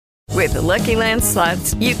With the Lucky Land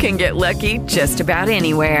Slots, you can get lucky just about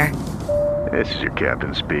anywhere. This is your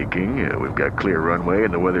captain speaking. We've got clear runway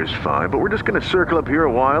and the weather's fine, but we're just going to circle up here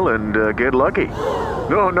a while and get lucky.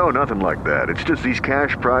 No, nothing like that. It's just these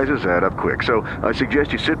cash prizes add up quick. So I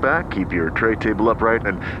suggest you sit back, keep your tray table upright,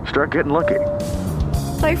 and start getting lucky.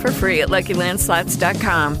 Play for free at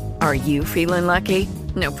LuckyLandSlots.com. Are you feeling lucky?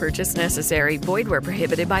 No purchase necessary. Void where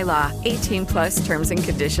prohibited by law. 18 plus terms and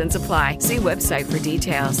conditions apply. See website for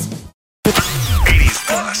details. 80s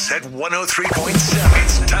Plus at 103.7.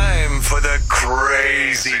 It's time for the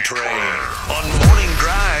Crazy Train on Morning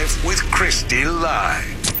Drive with Christie Live.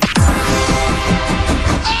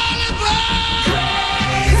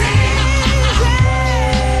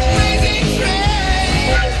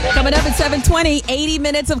 Coming up at 7:20, 80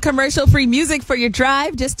 minutes of commercial-free music for your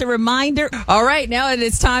drive. Just a reminder. All right, now it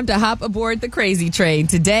is time to hop aboard the Crazy Train.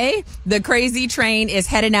 Today, the Crazy Train is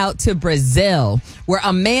heading out to Brazil, where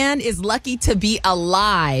a man is lucky to be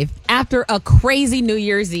alive after a crazy New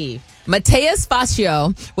Year's Eve. Mateus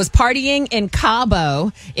Facio was partying in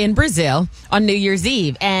Cabo in Brazil on New Year's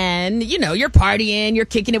Eve. And, you know, you're partying, you're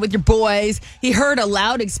kicking it with your boys. He heard a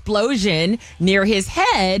loud explosion near his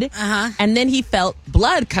head. And then he felt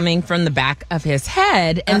blood coming from the back of his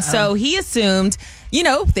head. And so he assumed, you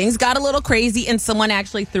know, things got a little crazy and someone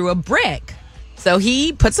actually threw a brick. So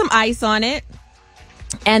he put some ice on it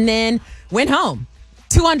and then went home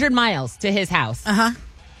 200 miles to his house.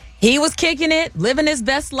 He was kicking it, living his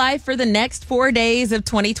best life for the next 4 days of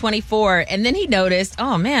 2024. And then he noticed,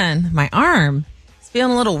 oh, man, my arm is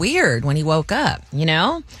feeling a little weird when he woke up, you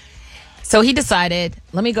know? So he decided,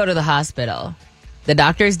 let me go to the hospital. The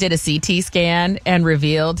doctors did a CT scan and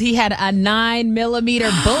revealed he had a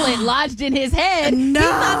 9-millimeter bullet lodged in his head. No. He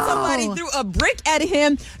thought somebody threw a brick at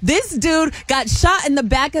him. This dude got shot in the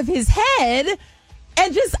back of his head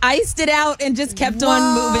and just iced it out and just kept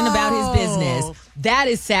on moving about his business. That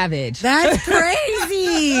is savage. That's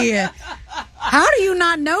crazy. How do you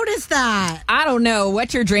not notice that? I don't know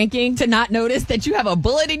what you're drinking to not notice that you have a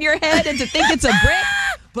bullet in your head and to think it's a brick.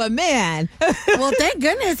 But man. Well, thank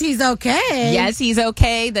goodness he's okay. Yes, he's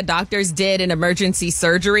okay. The doctors did an emergency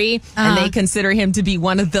surgery and they consider him to be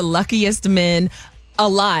one of the luckiest men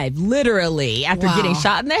alive, literally, after getting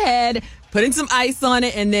shot in the head, putting some ice on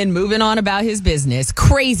it, and then moving on about his business.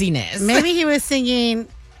 Craziness. Maybe he was singing,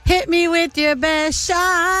 "Hit me with your best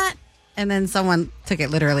shot," and then someone took it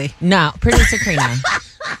literally. No, producer Karina.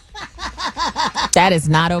 That is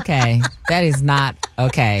not okay. That is not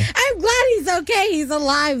okay. I'm glad he's okay. He's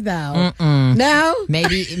alive, though. No?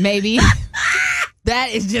 Maybe.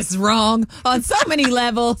 That is just wrong on so many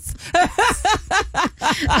levels.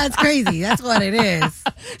 That's crazy. That's what it is.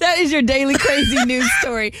 That is your daily crazy news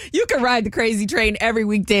story. You can ride the Crazy Train every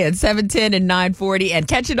weekday at 7:10 and 9:40 and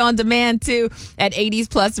catch it on demand, too, at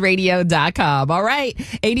 80splusradio.com. All right,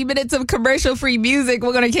 80 minutes of commercial-free music.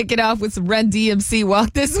 We're going to kick it off with some Run DMC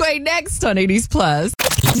Walk This Way next on 80s Plus.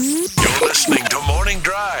 You're listening to Morning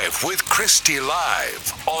Drive with Christie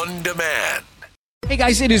Live on demand. Hey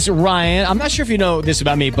guys, it is Ryan. I'm not sure if you know this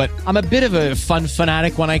about me, but I'm a bit of a fun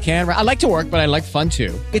fanatic when I can. I like to work, but I like fun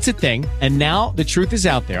too. It's a thing. And now the truth is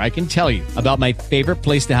out there. I can tell you about my favorite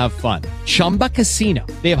place to have fun. Chumba Casino.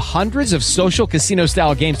 They have hundreds of social casino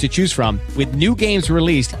style games to choose from with new games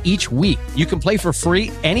released each week. You can play for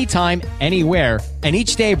free anytime, anywhere. And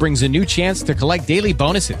each day brings a new chance to collect daily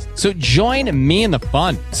bonuses. So join me in the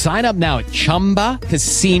fun. Sign up now at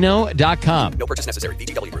ChumbaCasino.com. No purchase necessary.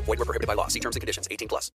 VGW Group. Void where prohibited by law. See terms and conditions. 18 plus.